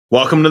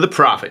Welcome to the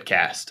Profit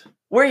Cast.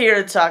 We're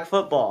here to talk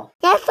football.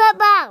 That's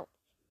football.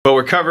 But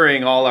we're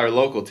covering all our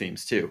local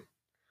teams too.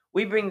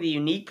 We bring the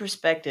unique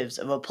perspectives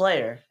of a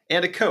player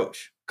And a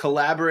coach,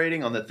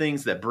 collaborating on the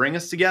things that bring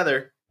us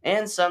together.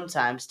 and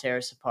sometimes tear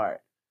us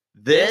apart.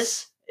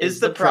 This is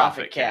the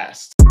Profit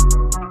Cast.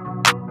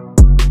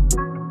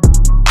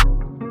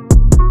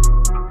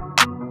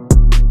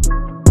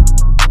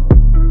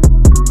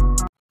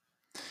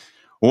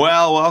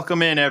 Well,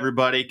 welcome in,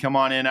 everybody. Come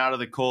on in out of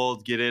the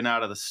cold, get in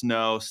out of the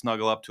snow,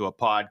 snuggle up to a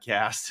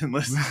podcast and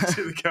listen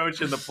to the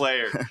coach and the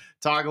player.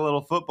 Talk a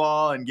little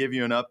football and give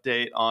you an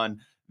update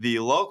on the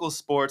local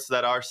sports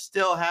that are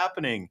still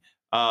happening,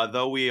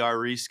 though we are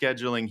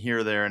rescheduling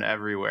here, there, and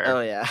everywhere.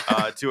 Oh, yeah.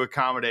 To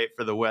accommodate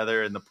for the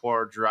weather and the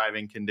poor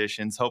driving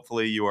conditions.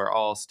 Hopefully you are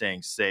all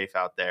staying safe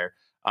out there.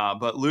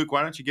 But Luke,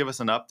 why don't you give us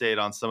an update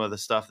on some of the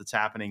stuff that's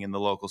happening in the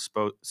local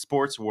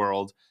sports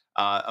world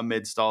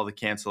amidst all the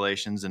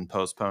cancellations and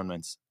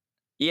postponements?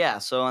 Yeah,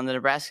 so on the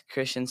Nebraska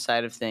Christian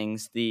side of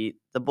things, the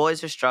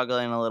boys are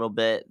struggling a little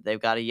bit.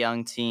 They've got a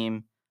young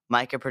team.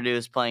 Micah Purdue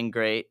is playing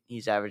great.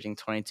 He's averaging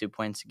 22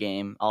 points a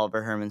game.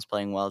 Oliver Herman's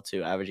playing well,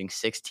 too, averaging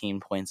 16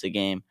 points a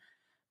game.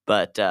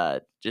 But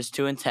just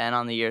 2-10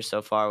 on the year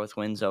so far with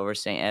wins over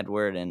St.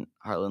 Edward and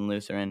Heartland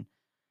Lutheran.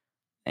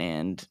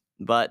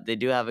 But they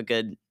do have a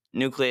good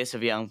nucleus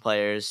of young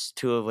players,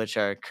 two of which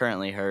are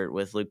currently hurt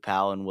with Luke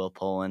Powell and Will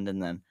Poland,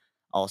 and then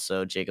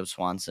also Jacob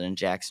Swanson and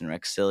Jackson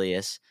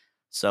Rexilius.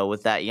 So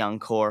with that young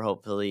core,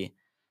 hopefully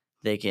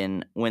they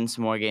can win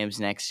some more games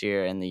next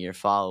year and the year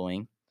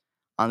following.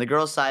 On the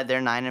girls' side,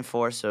 they're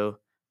 9-4, so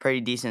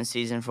pretty decent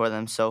season for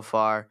them so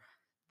far.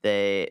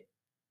 They're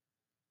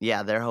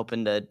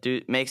hoping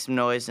to make some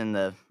noise in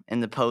the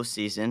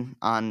postseason.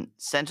 On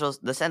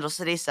the Central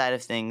City side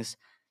of things,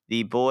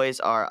 the boys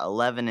are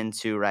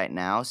 11-2 right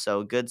now,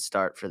 so good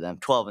start for them.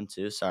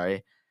 12-2,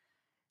 sorry.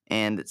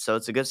 And so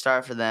it's a good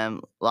start for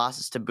them.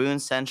 Losses to Boone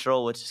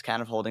Central, which is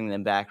kind of holding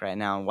them back right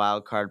now in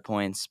wild card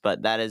points,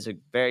 but that is a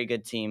very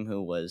good team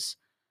who was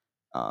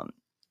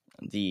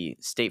the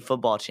state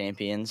football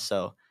champions.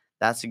 So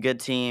that's a good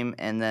team.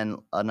 And then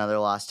another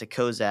loss to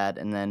Cozad,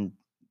 and then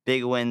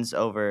big wins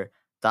over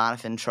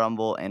Donovan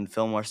Trumbull and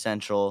Fillmore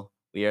Central.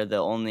 We are the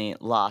only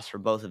loss for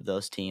both of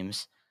those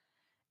teams.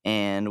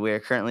 And we are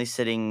currently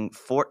sitting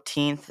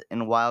 14th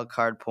in wild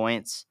card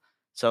points.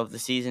 So if the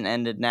season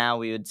ended now,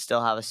 we would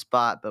still have a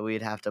spot, but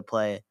we'd have to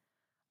play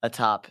a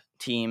top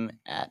team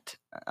at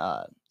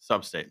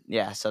Sub-state.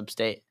 Yeah,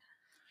 sub-state.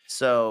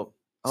 So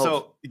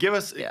give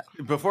us,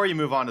 before you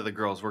move on to the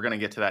girls, we're going to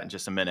get to that in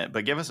just a minute,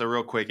 but give us a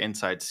real quick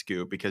inside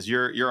scoop, because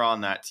you're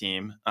on that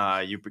team.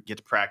 You get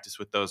to practice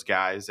with those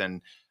guys,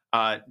 and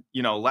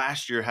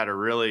last year had a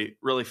really,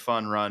 really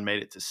fun run,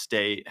 made it to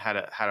state, had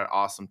an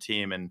awesome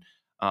team, and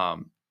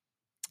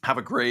have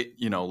a great,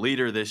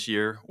 leader this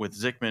year with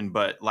Zickman.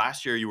 But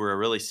last year you were a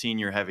really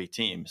senior heavy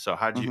team. So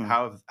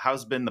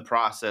how's been the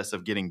process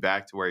of getting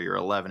back to where you're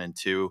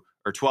 11-2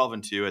 or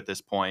 12-2 at this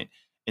point,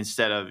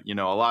 instead of, a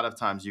lot of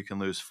times you can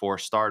lose 4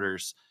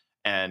 starters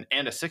and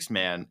a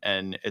 6-man,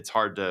 and it's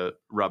hard to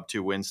rub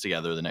 2 wins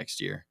together the next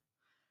year.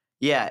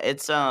 Yeah,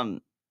 it's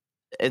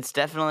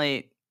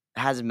definitely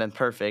hasn't been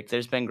perfect.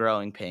 There's been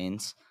growing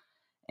pains,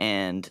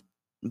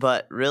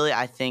 but really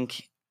I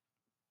think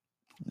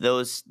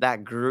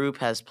that group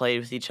has played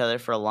with each other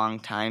for a long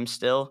time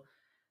still,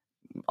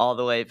 all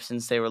the way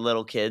since they were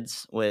little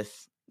kids,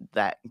 with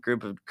that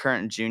group of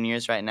current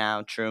juniors right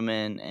now,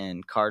 Truman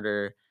and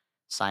Carter,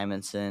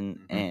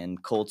 Simonson,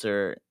 and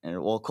Coulter. And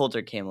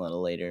Coulter came a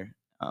little later,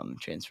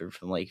 transferred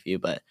from Lakeview,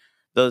 but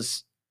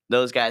those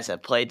guys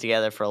have played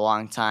together for a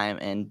long time,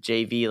 and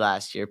JV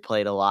last year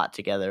played a lot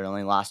together,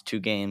 only lost 2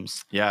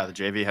 games. Yeah, the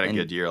JV had a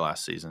good year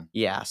last season.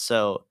 Yeah,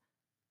 so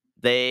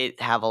they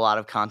have a lot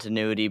of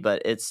continuity,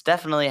 but it's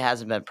definitely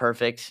hasn't been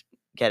perfect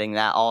getting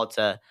that all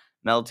to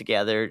meld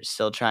together,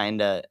 still trying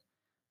to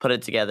put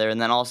it together.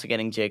 And then also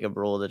getting Jacob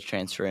Rule to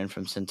transfer in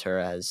from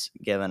Centura has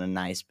given a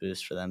nice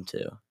boost for them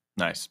too.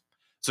 Nice.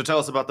 So tell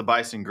us about the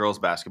Bison girls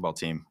basketball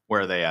team. Where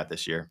are they at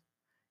this year?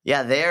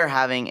 Yeah, they are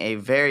having a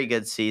very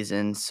good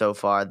season so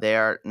far. They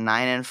are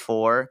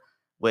 9-4,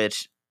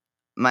 which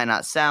might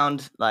not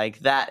sound like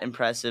that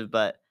impressive,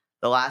 but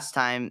the last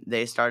time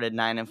they started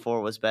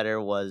 9-4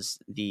 was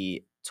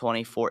the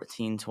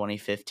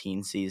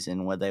 2014-2015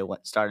 season, where they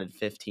started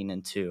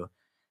 15-2.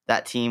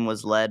 That team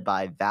was led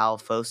by Val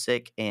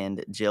Fosick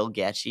and Jill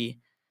Getchy,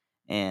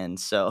 and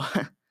so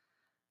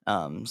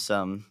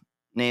some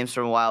names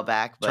from a while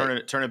back.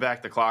 But turn it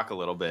back the clock a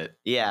little bit.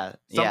 Yeah,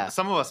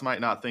 Some of us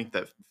might not think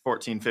that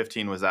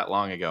 14-15 was that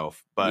long ago,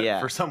 but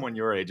for someone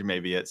your age,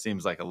 maybe it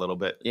seems like a little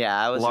bit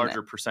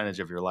larger percentage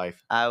of your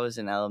life. I was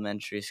in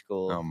elementary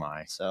school. Oh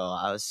my! So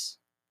I was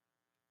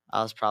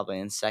probably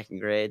in 2nd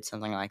grade,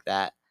 something like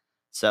that.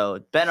 So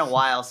it's been a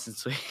while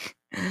since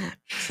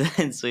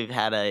we've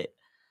had a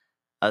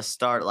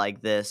start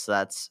like this. So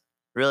that's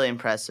really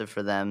impressive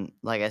for them.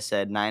 Like I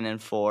said,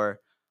 9-4.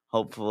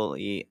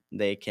 Hopefully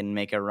they can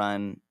make a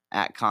run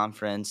at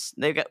conference.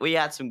 We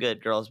had some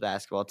good girls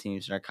basketball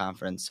teams in our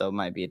conference, so it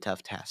might be a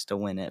tough task to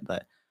win it,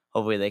 but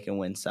hopefully they can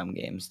win some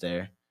games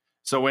there.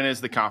 So when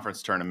is the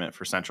conference tournament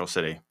for Central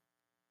City?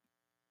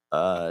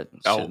 Shouldn't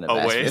have asked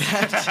me ways.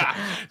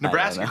 that.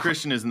 Nebraska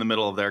Christian is in the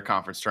middle of their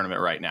conference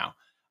tournament right now.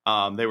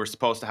 They were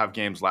supposed to have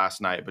games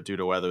last night, but due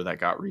to weather, that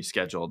got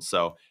rescheduled.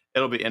 So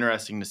it'll be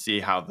interesting to see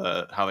how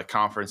the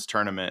conference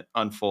tournament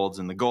unfolds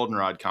in the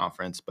Goldenrod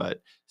Conference.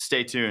 But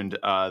stay tuned.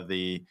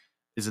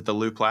 Is it the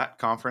Lou Platte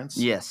Conference?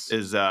 Yes.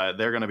 They're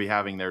going to be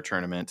having their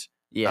tournament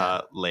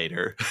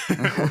later.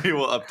 We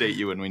will update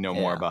you when we know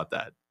more about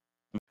that.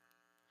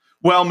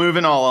 Well,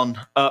 moving on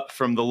up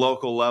from the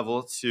local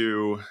level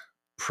to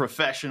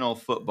professional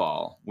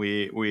football.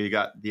 We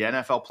got the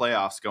NFL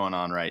playoffs going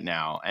on right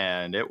now,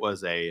 and it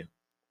was a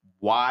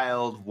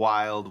wild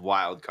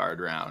card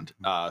round.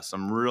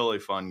 Some really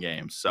fun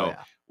games. So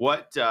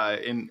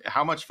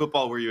how much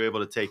football were you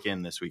able to take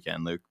in this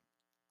weekend, Luke?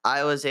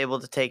 I was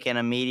able to take in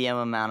a medium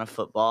amount of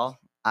football.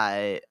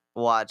 I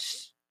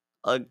watched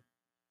a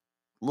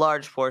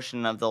large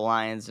portion of the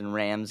Lions and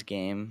Rams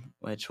game,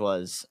 which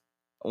was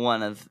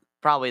one of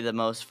probably the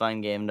most fun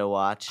game to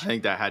watch. I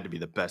think that had to be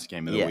the best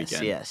game of the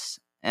weekend. Yes.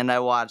 And I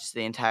watched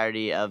the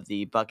entirety of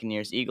the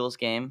Buccaneers-Eagles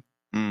game,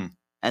 and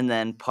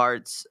then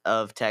parts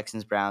of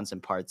Texans-Browns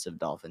and parts of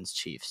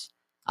Dolphins-Chiefs.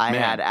 I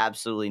had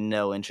absolutely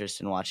no interest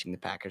in watching the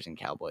Packers and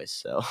Cowboys,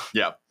 so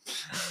yeah,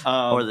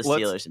 or the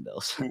Steelers and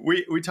Bills.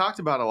 We talked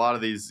about a lot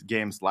of these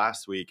games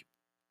last week,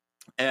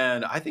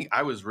 and I think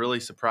I was really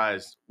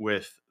surprised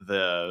with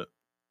the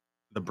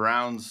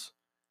Browns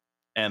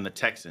and the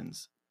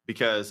Texans,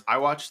 because I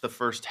watched the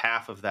first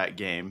half of that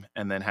game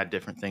and then had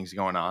different things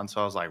going on. So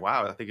I was like,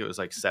 wow, I think it was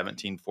like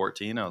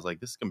 17-14. I was like,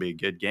 this is going to be a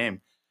good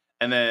game.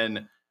 And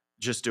then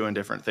just doing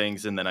different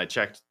things. And then I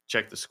checked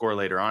the score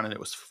later on, and it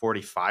was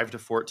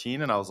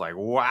 45-14. And I was like,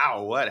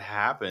 wow, what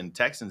happened?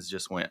 Texans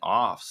just went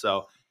off.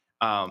 So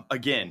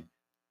again,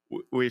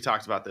 we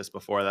talked about this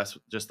before. That's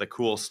just the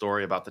cool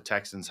story about the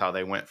Texans, how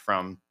they went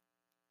from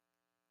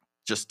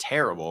just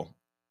terrible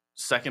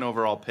second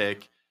overall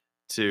pick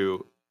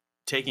to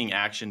taking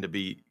action to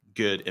be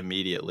good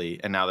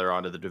immediately, and now they're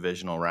on to the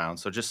divisional round.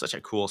 So just such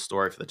a cool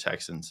story for the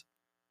Texans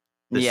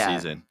this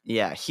season.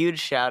 Yeah, huge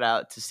shout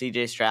out to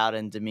CJ Stroud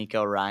and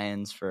D'Amico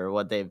Ryans for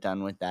what they've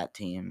done with that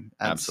team.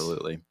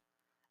 Absolutely.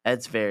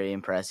 That's very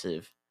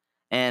impressive.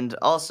 And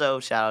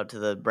also shout out to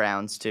the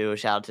Browns too.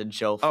 Shout out to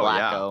Joe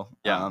Flacco.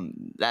 Yeah.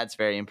 That's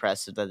very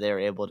impressive that they were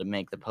able to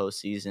make the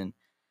postseason.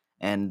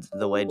 And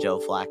the way Joe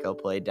Flacco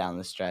played down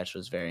the stretch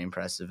was very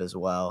impressive as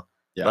well.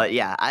 Yeah. But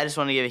yeah, I just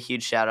want to give a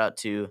huge shout out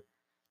to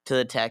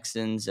the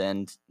Texans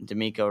and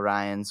D'Amico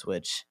Ryans,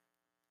 which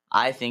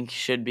I think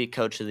should be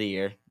Coach of the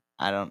Year.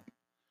 I don't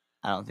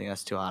think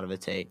that's too hot of a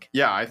take.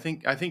 Yeah, I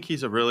think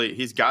he's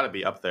got to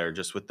be up there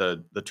just with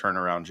the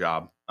turnaround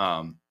job.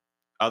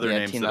 Other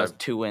names team that was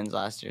 2 wins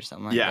last year,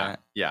 something like that.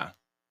 Yeah.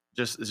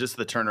 Just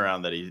the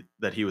turnaround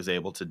that he was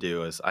able to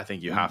do is, I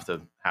think you have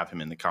to have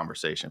him in the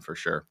conversation for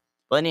sure.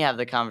 But then you have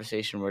the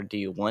conversation where, do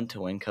you want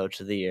to win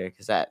Coach of the Year?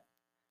 Because that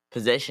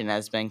position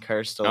has been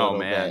cursed a little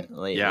bit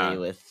lately.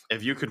 Yeah.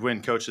 If you could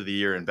win Coach of the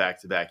Year in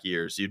back-to-back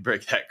years, you'd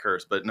break that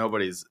curse. But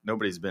nobody's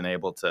been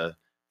able to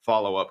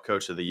follow up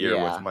Coach of the Year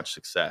with much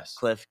success.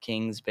 Cliff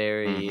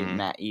Kingsbury,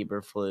 Matt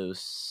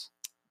Eberflus,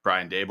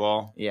 Brian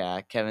Daboll. Yeah,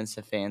 Kevin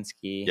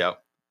Stefanski.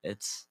 Yep.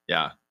 It's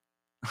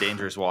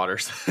dangerous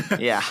waters.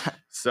 Yeah.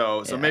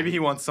 So maybe he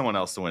wants someone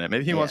else to win it.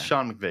 Maybe he wants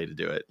Sean McVay to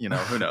do it.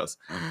 Who knows?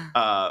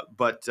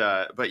 But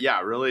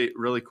yeah, really,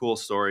 really cool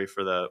story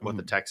for what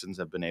the Texans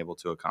have been able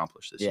to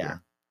accomplish this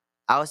year.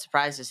 I was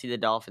surprised to see the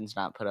Dolphins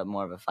not put up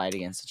more of a fight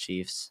against the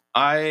Chiefs.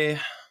 I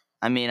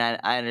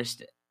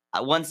understand.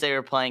 Once they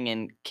were playing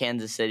in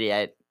Kansas City,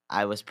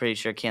 I was pretty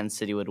sure Kansas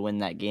City would win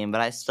that game, but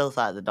I still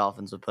thought the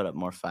Dolphins would put up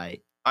more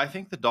fight. I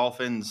think the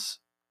Dolphins.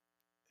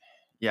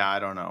 Yeah, I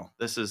don't know.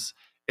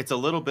 It's a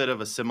little bit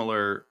of a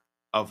similar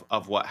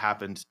of what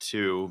happened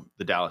to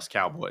the Dallas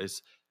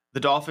Cowboys. The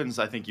Dolphins,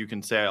 I think you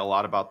can say a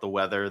lot about the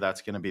weather.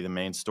 That's going to be the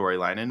main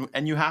storyline.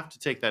 And you have to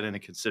take that into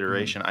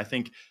consideration. I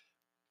think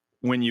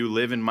when you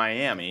live in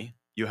Miami,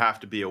 you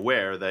have to be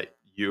aware that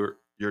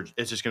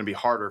it's just going to be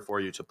harder for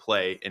you to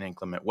play in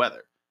inclement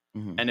weather.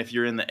 And if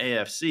you're in the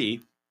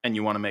AFC and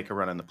you want to make a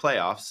run in the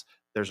playoffs,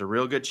 there's a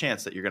real good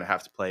chance that you're going to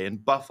have to play in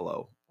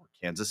Buffalo or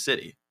Kansas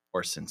City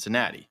or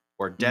Cincinnati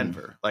or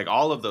Denver. Like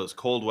all of those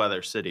cold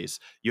weather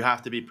cities, you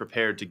have to be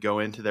prepared to go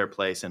into their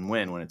place and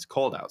win when it's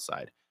cold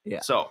outside.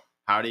 Yeah. So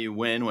how do you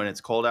win when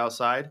it's cold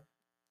outside?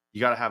 You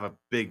got to have a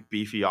big,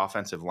 beefy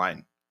offensive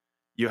line.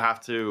 You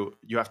have to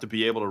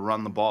be able to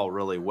run the ball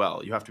really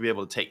well. You have to be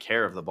able to take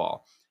care of the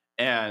ball.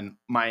 And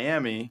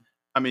Miami,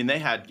 they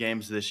had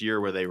games this year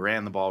where they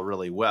ran the ball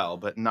really well,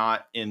 but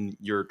not in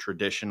your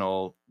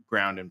traditional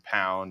ground and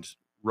pound,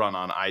 run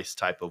on ice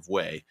type of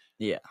way.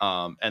 Yeah.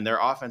 And their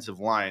offensive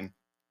line,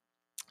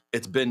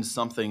 it's been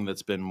something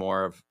that's been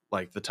more of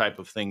like the type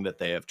of thing that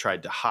they have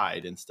tried to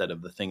hide instead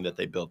of the thing that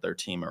they built their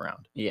team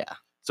around. Yeah.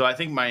 So I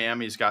think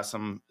Miami's got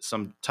some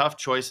tough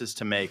choices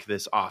to make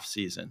this off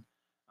season.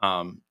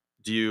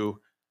 Do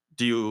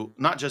you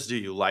not just do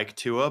you like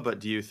Tua, but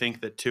do you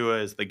think that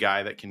Tua is the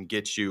guy that can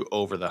get you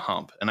over the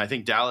hump? And I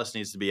think Dallas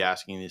needs to be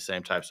asking these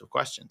same types of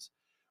questions.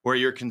 where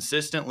you're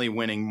consistently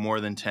winning more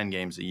than 10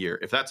 games a year.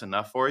 If that's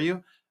enough for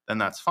you, then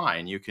that's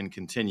fine. You can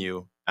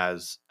continue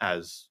as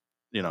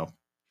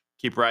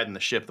keep riding the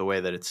ship the way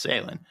that it's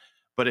sailing.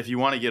 But if you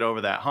want to get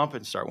over that hump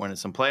and start winning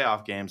some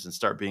playoff games and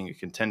start being a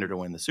contender to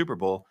win the Super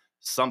Bowl,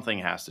 something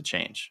has to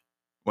change.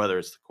 Whether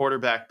it's the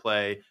quarterback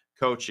play,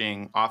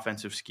 coaching,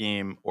 offensive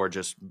scheme, or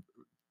just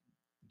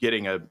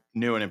getting a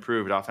new and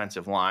improved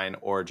offensive line,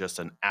 or just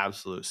an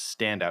absolute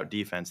standout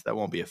defense that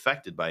won't be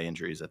affected by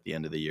injuries at the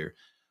end of the year.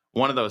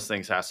 One of those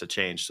things has to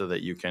change so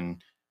that you can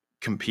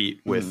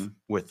compete with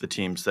the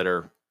teams that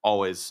are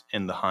always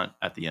in the hunt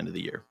at the end of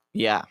the year.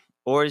 Yeah.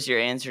 Or is your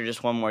answer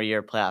just one more year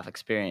of playoff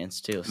experience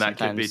too? That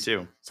could be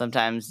too.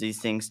 Sometimes these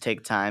things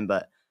take time,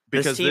 but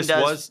because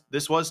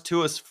this was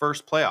Tua's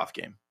first playoff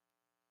game.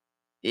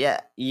 Yeah.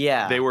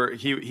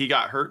 He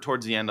got hurt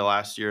towards the end of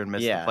last year and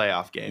missed the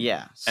playoff game.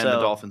 Yeah. And the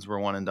Dolphins were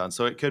one and done.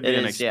 So it could be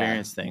an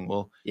experience thing.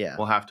 We'll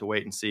have to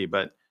wait and see.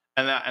 But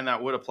and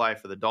that would apply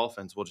for the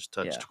Dolphins. We'll just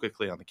touch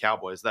quickly on the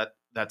Cowboys.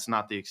 That's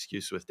not the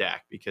excuse with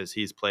Dak, because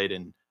he's played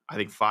in, I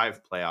think,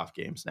 5 playoff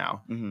games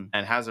now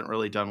and hasn't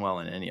really done well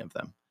in any of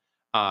them.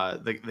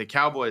 The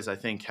Cowboys, I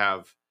think,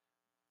 have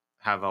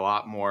a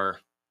lot more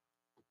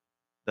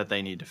that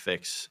they need to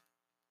fix.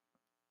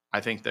 I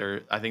think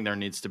there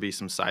needs to be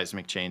some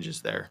seismic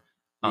changes there,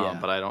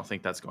 but I don't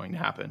think that's going to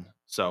happen.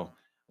 So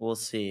we'll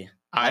see.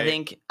 I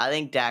think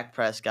Dak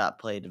Prescott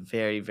played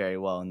very, very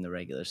well in the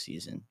regular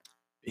season.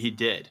 He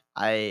did.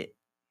 I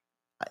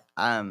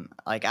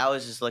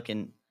was just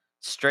looking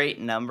straight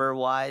number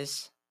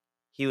wise.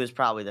 He was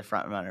probably the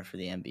front runner for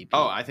the MVP.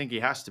 Oh, I think he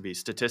has to be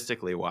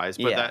statistically wise.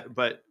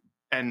 But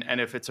and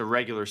if it's a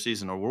regular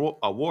season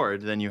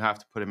award, then you have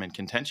to put him in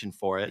contention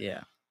for it.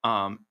 Yeah.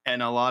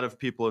 And a lot of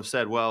people have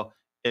said, well,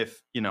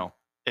 if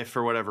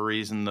for whatever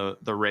reason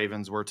the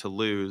Ravens were to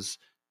lose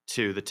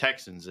to the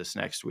Texans this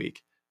next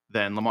week,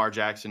 then Lamar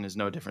Jackson is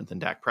no different than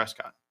Dak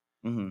Prescott.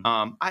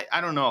 I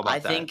don't know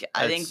about that.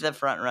 I think the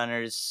front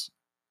runners.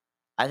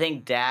 I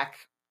think Dak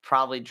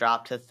probably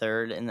dropped to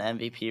third in the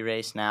MVP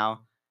race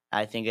now.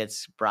 I think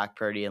it's Brock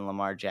Purdy and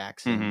Lamar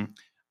Jackson.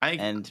 I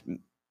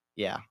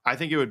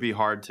think it would be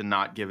hard to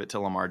not give it to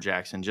Lamar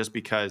Jackson, just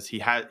because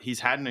he's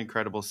had an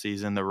incredible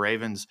season. The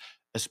Ravens,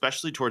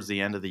 especially towards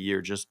the end of the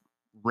year, just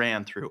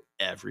ran through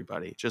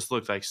everybody. Just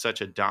looked like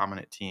such a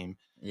dominant team.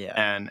 Yeah.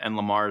 And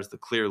Lamar is the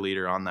clear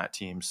leader on that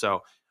team.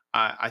 So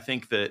I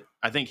think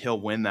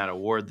he'll win that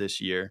award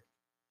this year.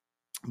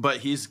 But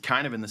he's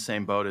kind of in the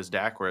same boat as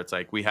Dak, where it's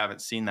like we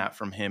haven't seen that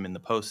from him in the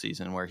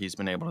postseason, where he's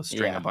been able to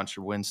string a bunch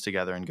of wins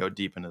together and go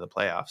deep into the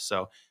playoffs.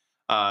 So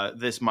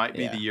this might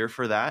be the year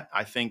for that.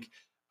 I think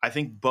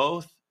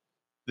both.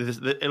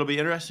 It'll be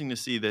interesting to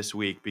see this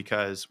week,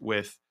 because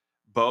with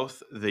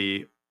both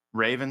the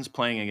Ravens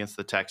playing against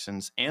the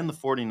Texans and the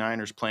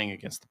 49ers playing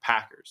against the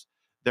Packers,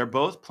 they're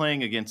both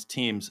playing against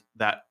teams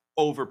that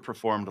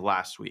overperformed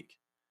last week.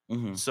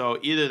 So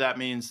either that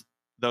means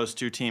those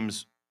two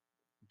teams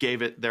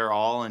gave it their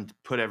all and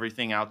put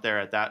everything out there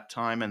at that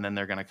time, and then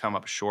they're going to come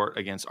up short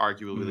against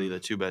arguably the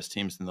two best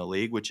teams in the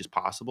league, which is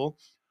possible.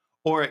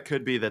 Or it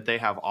could be that they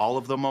have all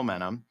of the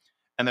momentum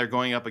and they're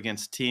going up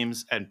against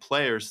teams and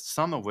players,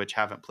 some of which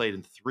haven't played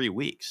in 3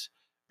 weeks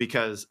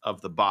because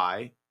of the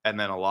bye. And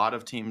then a lot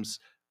of teams,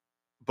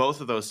 both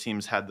of those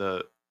teams had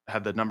the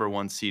number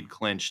 1 seed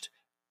clinched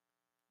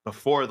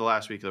before the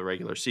last week of the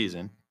regular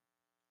season.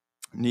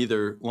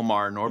 Neither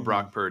Lamar nor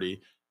Brock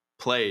Purdy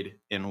played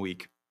in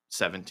week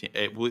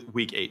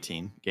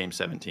 18, game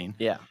 17.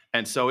 Yeah.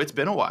 And so it's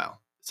been a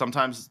while.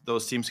 Sometimes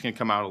those teams can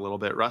come out a little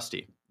bit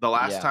rusty. The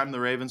last time the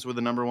Ravens were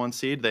the number 1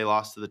 seed, they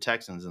lost to the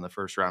Texans in the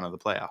first round of the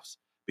playoffs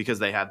because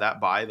they had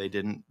that bye. They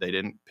didn't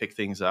pick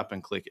things up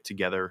and click it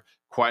together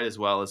quite as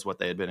well as what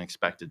they had been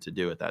expected to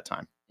do at that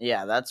time.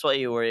 Yeah, that's what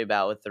you worry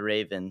about with the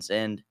Ravens.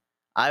 And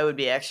I would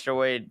be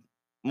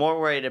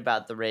more worried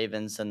about the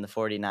Ravens than the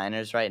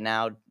 49ers right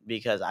now,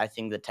 because I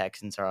think the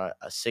Texans are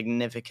a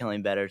significantly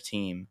better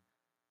team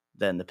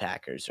than the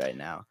Packers right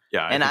now.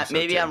 Yeah,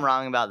 I'm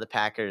wrong about the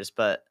Packers,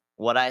 but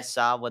what I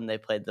saw when they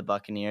played the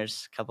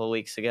Buccaneers a couple of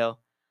weeks ago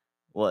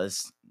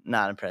was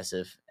not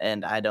impressive.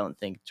 And I don't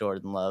think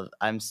Jordan Love,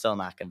 I'm still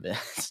not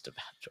convinced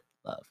about Jordan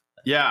Love.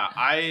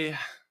 Yeah,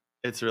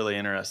 it's really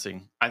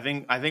interesting. I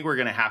think we're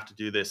going to have to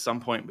do this some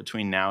point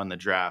between now and the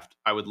draft.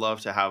 I would love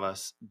to have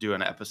us do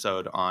an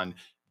episode on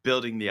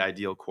building the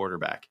ideal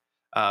quarterback,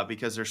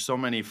 because there's so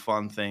many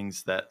fun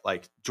things that,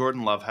 like,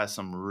 Jordan Love has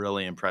some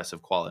really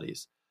impressive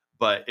qualities.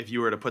 But if you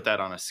were to put that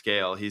on a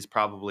scale, he's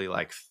probably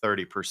like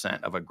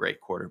 30% of a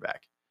great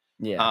quarterback.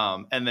 Yeah.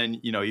 And then,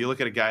 you look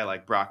at a guy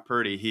like Brock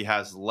Purdy, he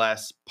has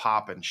less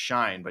pop and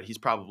shine, but he's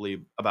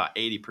probably about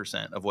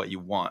 80% of what you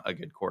want a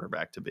good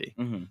quarterback to be.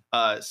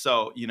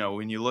 So,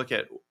 when you look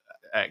at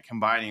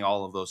combining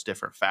all of those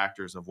different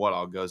factors of what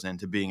all goes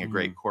into being a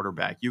great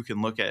quarterback, you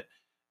can look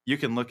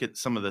at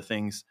some of the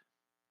things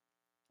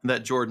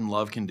that Jordan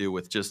Love can do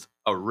with just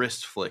a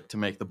wrist flick to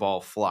make the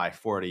ball fly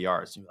 40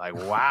 yards. You're like,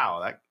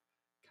 wow, that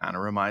kind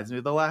of reminds me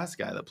of the last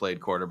guy that played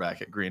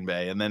quarterback at Green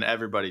Bay. And then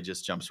everybody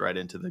just jumps right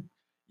into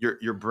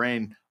your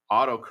brain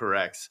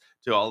autocorrects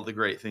to all the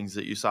great things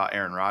that you saw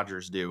Aaron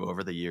Rodgers do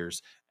over the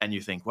years. And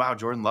you think, wow,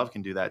 Jordan Love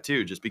can do that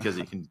too, just because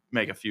he can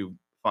make a few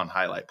fun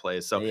highlight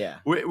plays. So Yeah.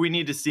 we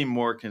need to see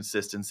more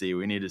consistency.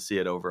 We need to see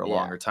it over a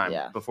longer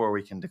time before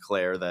we can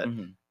declare that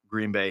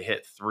Green Bay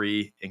hit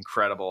 3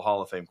 incredible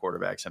Hall of Fame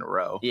quarterbacks in a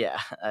row. Yeah,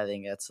 I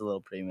think that's a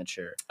little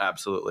premature.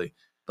 Absolutely.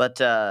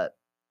 But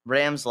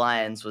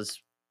Rams-Lions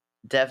was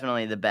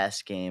definitely the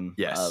best game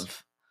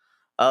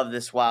of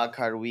this wild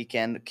card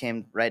weekend. It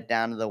came right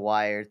down to the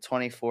wire.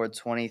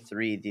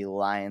 24-23, the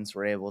Lions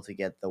were able to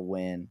get the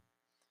win.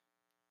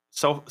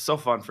 So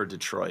fun for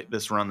Detroit,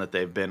 this run that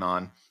they've been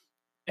on.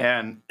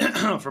 And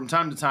from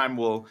time to time,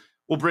 we'll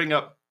bring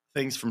up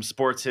things from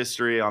sports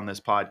history on this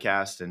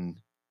podcast, and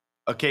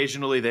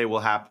occasionally they will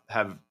have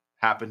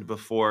happened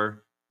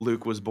before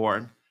Luke was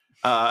born,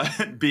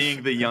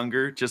 being the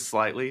younger, just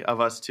slightly, of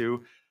us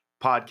two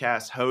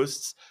podcast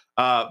hosts.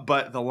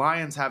 But the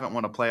Lions haven't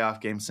won a playoff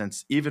game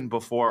since even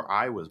before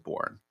I was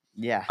born.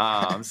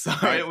 Yeah. So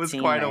it was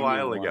quite a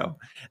while ago.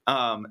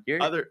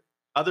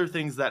 Other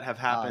things that have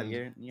happened.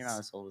 You're not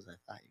as old as I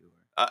thought you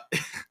were.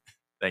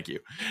 Thank you.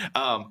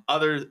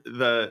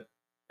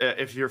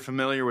 If you're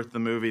familiar with the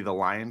movie The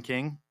Lion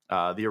King,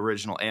 the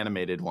original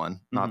animated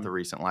one, not the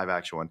recent live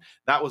action one,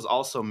 that was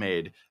also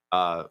made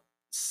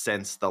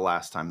since the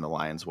last time the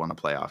Lions won a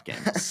playoff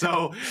game.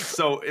 So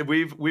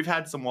we've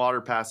had some water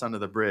pass under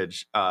the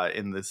bridge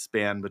in the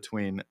span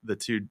between the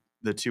two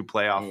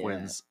playoff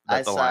wins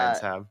that the Lions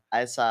have.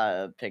 I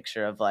saw a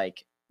picture of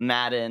like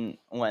Madden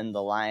when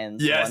the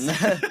Lions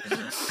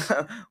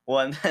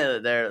won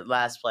their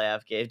last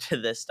playoff game to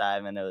this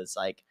time, and it was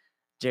like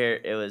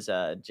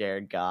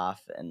Jared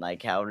Goff, and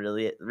like how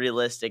really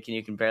realistic, and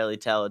you can barely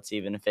tell it's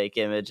even a fake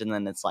image, and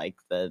then it's like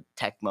the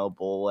Tecmo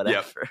Bowl,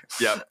 whatever.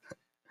 Yep.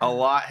 A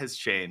lot has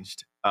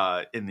changed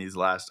in these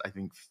last, I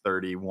think,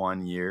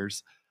 31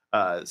 years.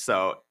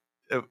 So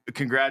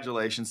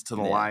congratulations to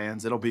the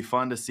Lions. It'll be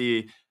fun to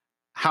see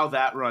how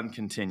that run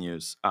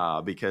continues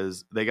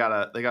because they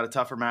got a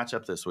tougher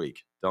matchup this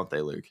week, don't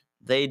they, Luke?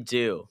 They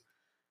do.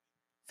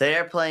 They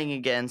are playing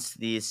against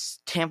this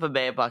Tampa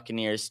Bay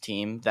Buccaneers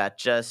team that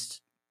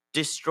just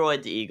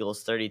destroyed the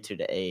Eagles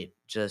 32-8.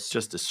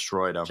 Just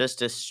destroyed them. Just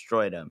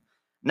destroyed them.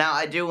 Now,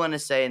 I do want to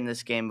say in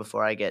this game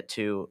before I get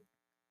too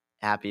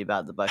happy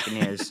about the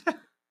Buccaneers,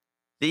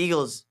 the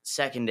Eagles'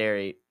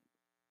 secondary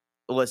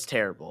was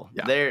terrible.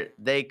 Yeah.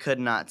 They could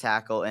not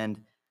tackle, and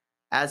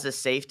as a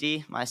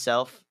safety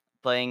myself,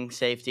 playing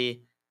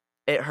safety,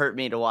 it hurt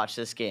me to watch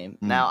this game.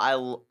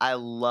 Now, I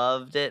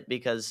loved it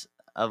because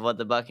of what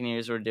the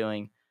Buccaneers were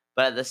doing,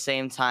 but at the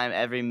same time,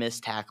 every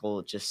missed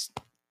tackle just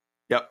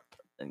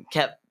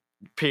kept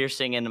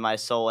piercing into my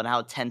soul, and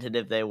how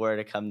tentative they were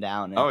to come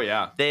down.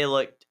 And they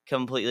looked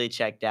completely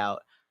checked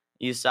out.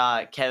 You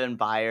saw Kevin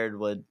Byard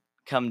would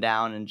come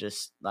down and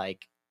just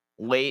like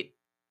wait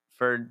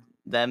for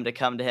them to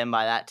come to him.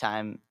 By that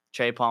time,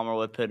 Trey Palmer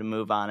would put a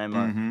move on him,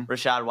 or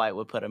Rachaad White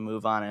would put a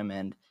move on him.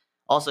 And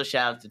also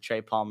shout out to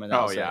Trey Palmer.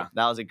 That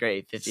was a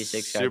great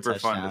 56-yard Super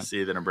touchdown. Fun to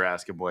see the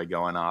Nebraska boy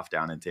going off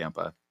down in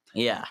Tampa.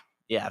 Yeah,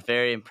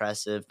 very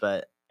impressive.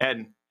 But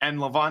and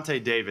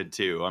Lavonte David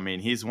too. I mean,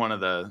 he's one of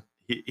the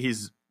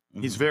he's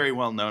very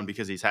well known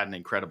because he's had an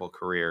incredible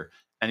career,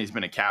 and he's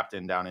been a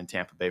captain down in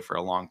Tampa Bay for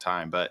a long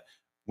time. But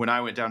when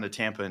I went down to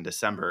Tampa in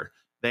December,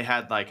 they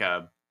had like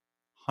a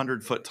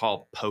 100-foot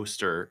tall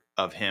poster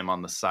of him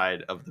on the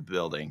side of the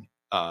building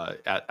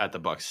at the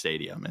Bucs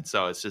Stadium. And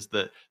so it's just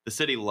the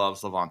city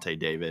loves Lavonte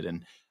David.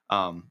 And,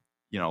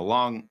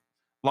 long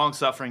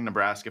suffering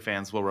Nebraska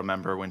fans will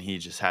remember when he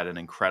just had an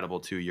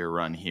incredible 2-year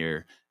run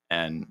here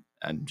and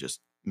just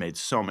made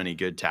so many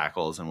good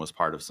tackles and was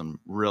part of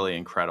some really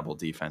incredible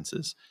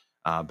defenses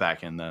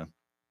back in the,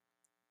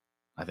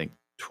 I think,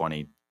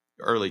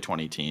 early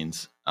 20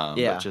 teens.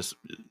 But just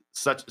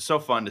so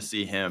fun to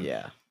see him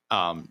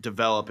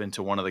develop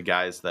into one of the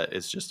guys that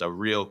is just a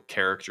real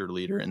character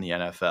leader in the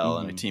NFL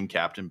and a team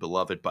captain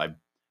beloved by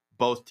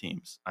both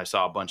teams. I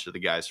saw a bunch of the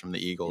guys from the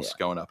Eagles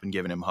going up and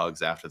giving him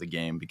hugs after the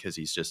game because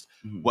he's just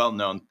well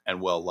known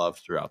and well loved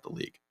throughout the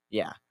league.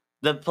 Yeah.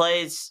 The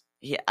plays,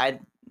 I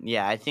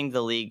think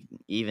the league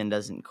even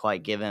doesn't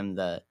quite give him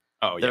the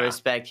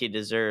respect he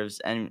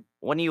deserves. And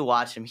when you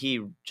watch him,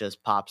 he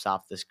just pops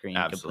off the screen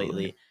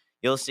completely.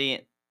 You'll see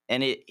it.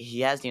 And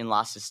he hasn't even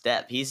lost a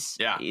step. He's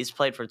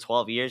played for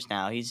 12 years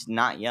now. He's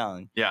not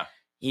young. Yeah.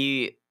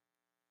 He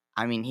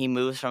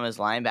moves from his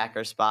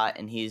linebacker spot,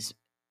 and he's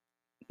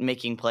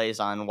making plays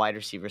on wide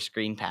receiver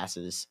screen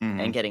passes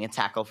and getting a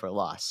tackle for a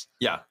loss.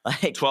 Yeah.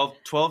 Like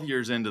 12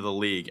 years into the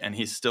league, and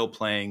he's still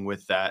playing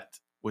with that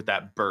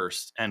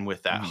burst and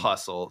with that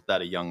hustle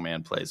that a young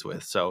man plays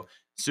with. So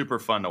super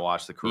fun to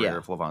watch the career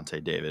of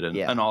Lavonte David, and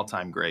an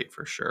all-time great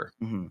for sure.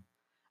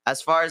 As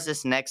far as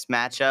this next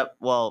matchup,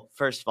 well,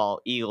 first of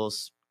all,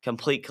 Eagles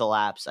complete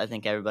collapse. I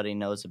think everybody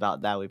knows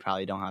about that. We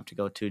probably don't have to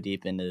go too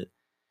deep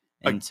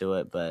into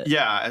it, but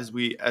as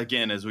we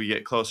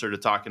get closer to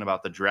talking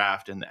about the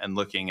draft and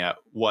looking at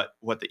what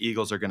the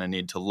Eagles are going to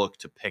need to look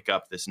to pick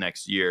up this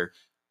next year,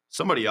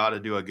 somebody ought to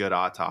do a good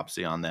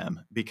autopsy on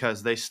them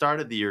because they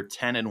started the year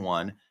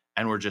 10-1,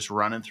 and were just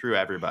running through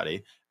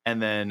everybody.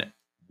 And then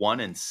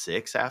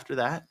 1-6 after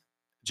that,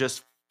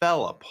 just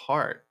fell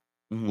apart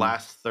Mhm.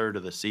 last third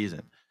of the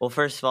season. Well,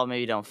 first of all,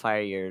 maybe don't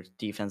fire your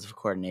defensive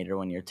coordinator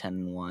when you're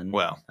 10-1.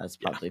 Well, That's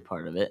yeah, probably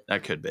part of it.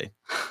 that could be.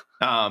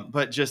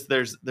 But just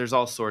there's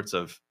all sorts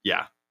of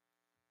Yeah.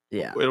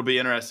 It'll be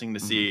interesting to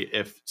Mhm. see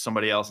if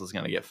somebody else is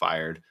going to get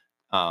fired.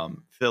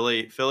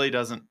 Philly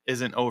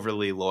isn't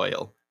overly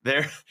loyal.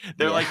 They're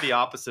Yeah. like the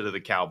opposite of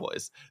the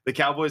Cowboys. The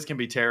Cowboys can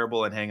be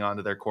terrible and hang on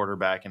to their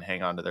quarterback and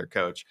hang on to their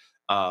coach.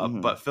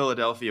 Mhm. But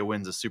Philadelphia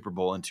wins a Super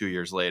Bowl and 2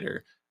 years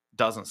later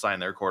doesn't sign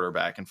their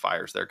quarterback and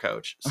fires their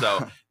coach.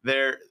 So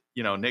they're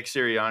Nick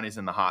Sirianni's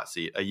in the hot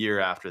seat a year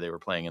after they were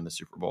playing in the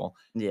Super Bowl.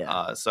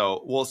 Yeah.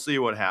 So we'll see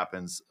what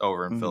happens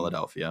over in Mhm.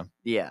 Philadelphia.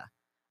 Yeah.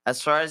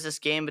 As far as this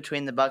game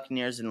between the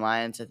Buccaneers and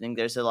Lions, I think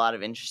there's a lot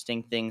of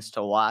interesting things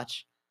to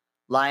watch.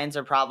 Lions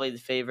are probably the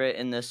favorite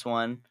in this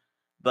one,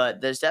 but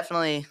there's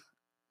definitely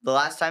the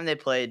last time they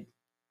played,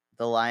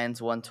 the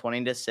Lions won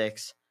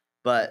 20-6,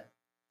 but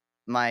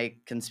my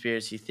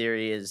conspiracy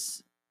theory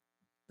is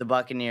the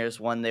Buccaneers,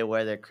 when they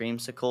wear their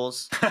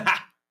creamsicles,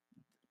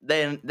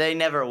 they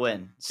never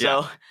win.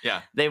 So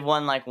Yeah. they've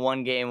won like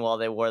one game while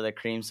they wore their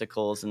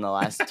creamsicles in the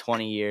last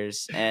 20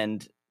 years,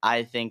 and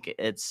I think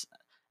it's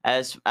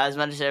as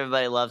much as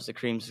everybody loves the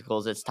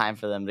creamsicles, it's time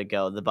for them to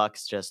go. The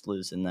Bucks just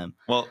losing them.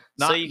 Well,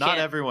 So you not can't.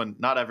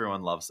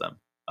 everyone loves them.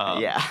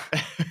 Yeah,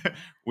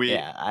 we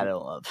yeah, I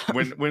don't love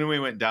them. when we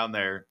went down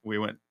there, we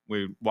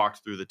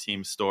walked through the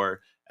team store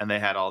and they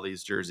had all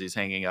these jerseys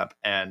hanging up.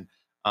 And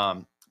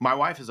my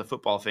wife is a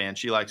football fan.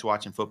 She likes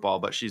watching football,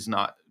 but she's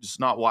not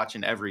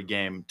watching every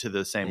game to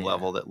the same Yeah.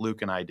 level that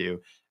Luke and I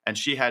do. And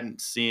she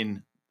hadn't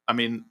seen. I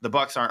mean, the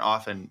Bucks aren't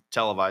often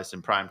televised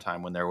in prime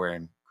time when they're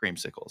wearing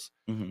creamsicles.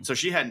 Mhm. So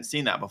she hadn't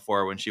seen that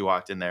before when she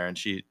walked in there, and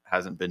she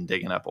hasn't been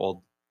digging up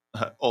old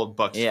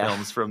Bucks Yeah.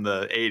 films from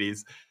the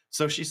 80s.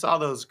 So she saw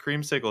those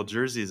creamsicle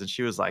jerseys and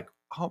she was like,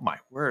 "Oh my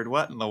word,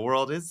 what in the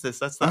world is this?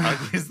 That's the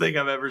ugliest thing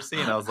I've ever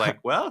seen." I was like,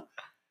 "Well,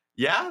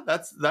 yeah,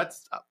 that's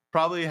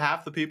probably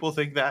half the people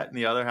think that, and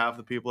the other half of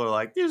the people are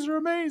like, these are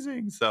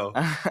amazing." So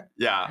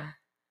yeah,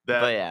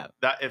 But yeah,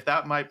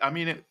 that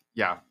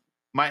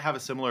might have a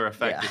similar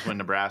effect as when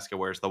Nebraska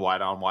wears the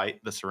white on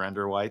white, the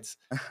surrender whites.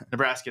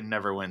 Nebraska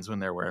never wins when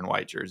they're wearing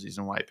white jerseys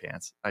and white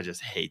pants. I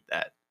just hate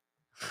that.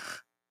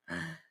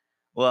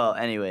 Well,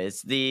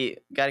 anyways,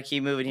 got to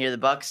keep moving here. The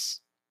Bucks.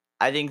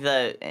 I think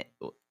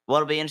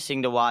what'll be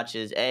interesting to watch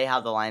is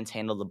how the Lions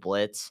handle the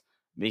blitz,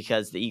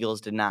 because the Eagles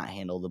did not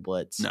handle the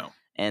blitz. No.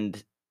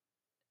 And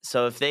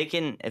so if they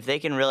can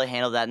really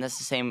handle that, and that's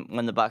the same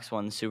when the Bucks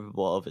won the Super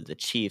Bowl over the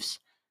Chiefs.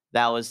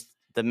 That was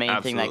the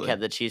main thing that Absolutely.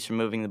 kept the Chiefs from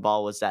moving the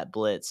ball, was that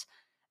blitz.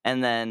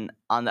 And then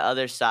on the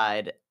other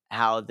side,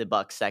 how the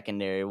Bucks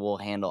secondary will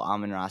handle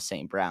Amon-Ra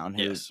St. Brown,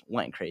 who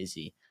went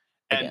crazy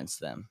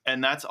against them.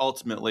 And that's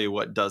ultimately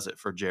what does it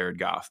for Jared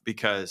Goff,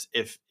 because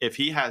if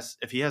he has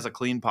a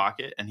clean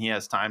pocket and he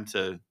has time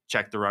to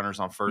check the runners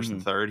on 1st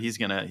and 3rd,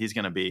 he's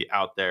gonna be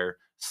out there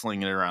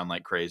slinging it around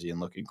like crazy and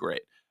looking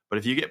great. But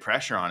if you get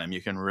pressure on him,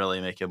 you can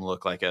really make him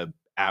look like a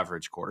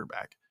average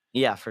quarterback.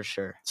 Yeah, for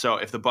sure. So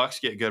if the Bucks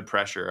get good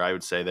pressure, I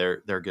would say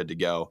they're good to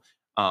go.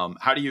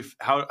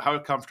 How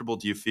comfortable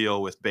do you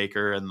feel with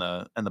Baker and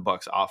the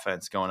Bucks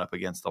offense going up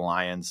against the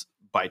Lions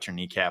bite your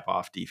kneecap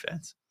off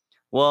defense?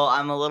 Well,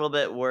 I'm a little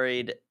bit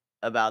worried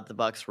about the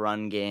Bucks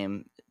run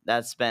game.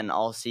 That's been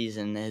all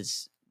season,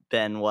 has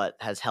been what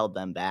has held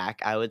them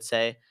back, I would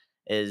say,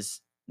 is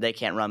they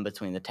can't run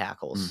between the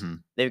tackles. Mm-hmm.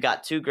 They've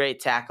got 2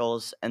 great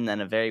tackles and then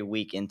a very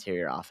weak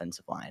interior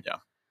offensive line. Yeah.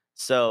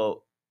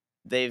 So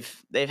they've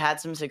had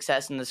some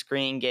success in the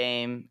screen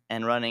game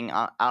and running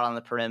out on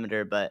the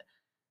perimeter, but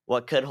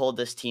what could hold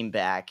this team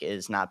back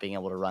is not being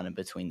able to run in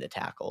between the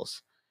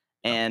tackles.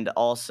 And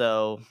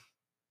also,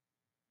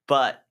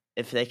 but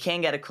if they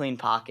can get a clean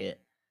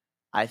pocket,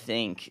 I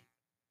think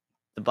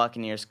the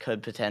Buccaneers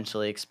could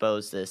potentially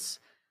expose this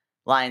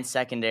Lions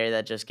secondary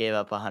that just gave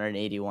up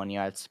 181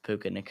 yards to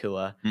Puka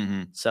Nacua.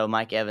 Mm-hmm. So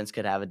Mike Evans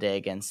could have a day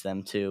against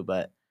them too.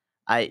 But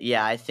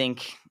I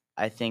think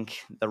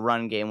the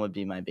run game would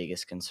be my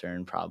biggest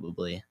concern,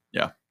 probably.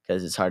 Yeah,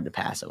 because it's hard to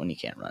pass it when you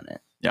can't run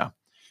it. Yeah.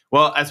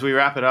 Well, as we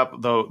wrap it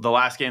up, though, the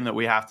last game that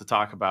we have to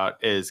talk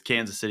about is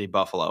Kansas City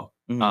Buffalo.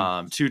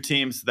 Mm-hmm. 2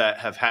 teams that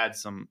have had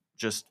some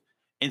just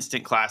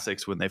instant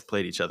classics when they've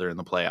played each other in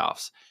the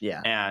playoffs.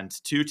 Yeah. And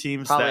 2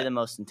 teams probably the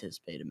most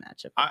anticipated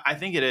matchup. I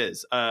think it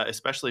is,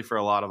 especially for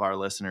a lot of our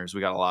listeners.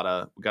 We got a lot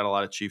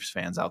of Chiefs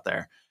fans out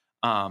there.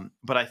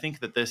 But I think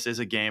that this is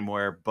a game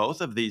where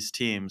both of these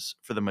teams,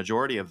 for the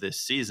majority of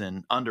this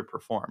season,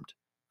 underperformed.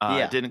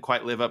 Didn't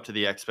quite live up to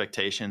the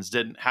expectations.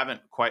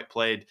 Haven't quite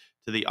played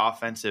to the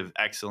offensive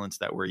excellence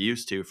that we're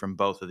used to from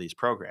both of these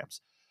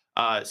programs.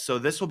 So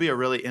this will be a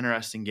really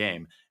interesting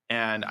game.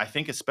 And I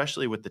think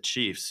especially with the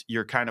Chiefs,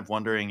 you're kind of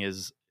wondering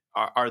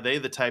are they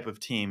the type of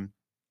team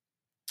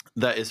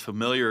that is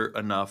familiar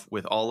enough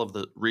with all of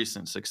the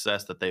recent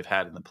success that they've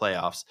had in the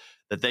playoffs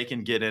that they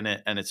can get in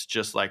it, and it's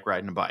just like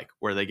riding a bike,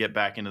 where they get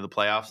back into the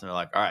playoffs and they're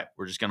like, all right,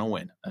 we're just going to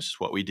win. That's just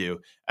what we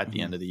do at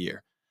the end of the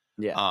year.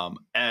 Yeah.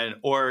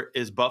 Or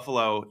is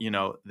Buffalo,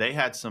 they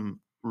had some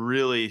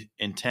really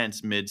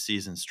intense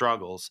midseason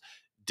struggles.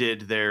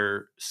 Did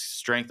their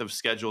strength of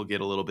schedule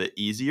get a little bit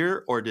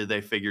easier, or did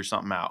they figure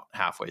something out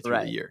halfway through the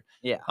Right. year?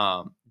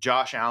 Yeah.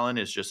 Josh Allen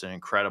is just an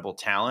incredible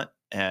talent,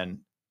 and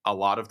a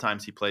lot of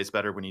times he plays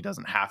better when he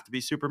doesn't have to be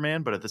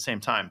Superman, but at the same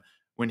time,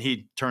 when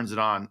he turns it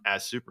on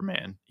as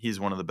Superman, he's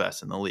one of the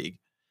best in the league.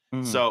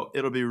 Mhm. So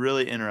it'll be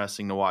really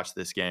interesting to watch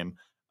this game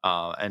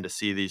and to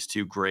see these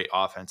two great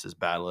offenses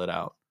battle it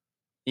out.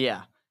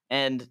 Yeah.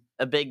 And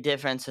a big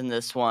difference in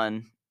this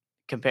one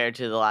compared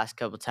to the last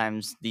couple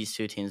times these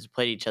two teams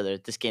played each other,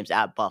 this game's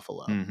at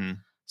Buffalo. Mm-hmm.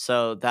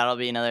 So that'll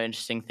be another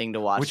interesting thing to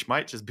watch. Which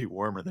might just be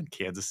warmer than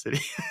Kansas City.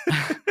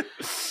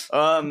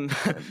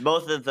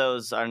 Both of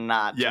those are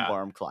not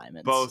warm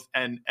climates. Both,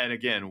 and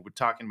again, we're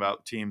talking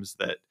about teams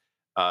that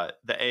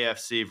the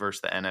AFC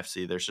versus the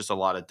NFC. There's just a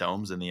lot of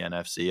domes in the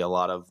NFC, a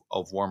lot of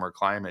warmer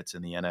climates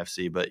in the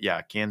NFC. But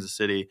yeah, Kansas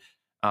City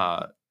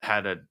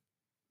had a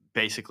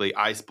basically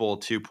Ice Bowl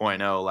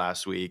 2.0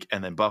 last week,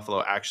 and then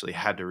Buffalo actually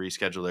had to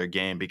reschedule their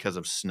game because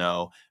of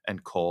snow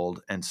and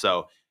cold. And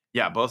so,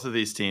 yeah, both of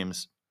these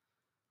teams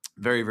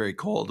very, very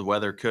cold. The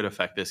weather could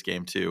affect this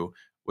game too,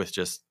 with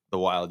just the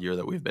wild year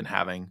that we've been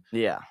having.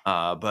 Yeah.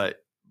 But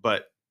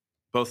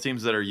both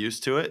teams that are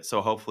used to it. So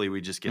hopefully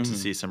we just get to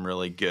see some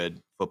really good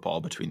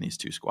football between these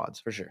two squads.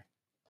 For sure.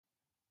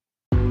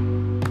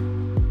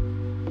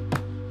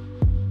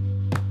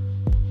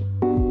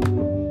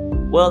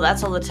 Well,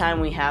 that's all the time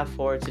we have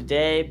for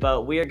today,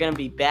 but we are going to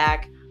be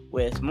back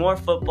with more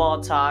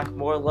football talk,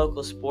 more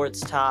local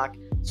sports talk.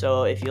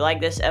 So if you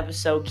like this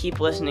episode, keep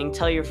listening,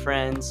 tell your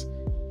friends,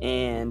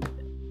 and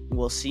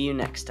we'll see you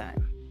next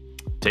time.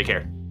 Take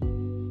care.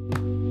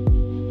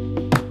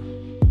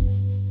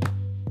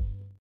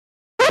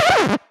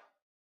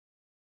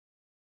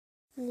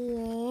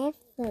 Yeah,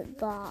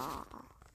 football.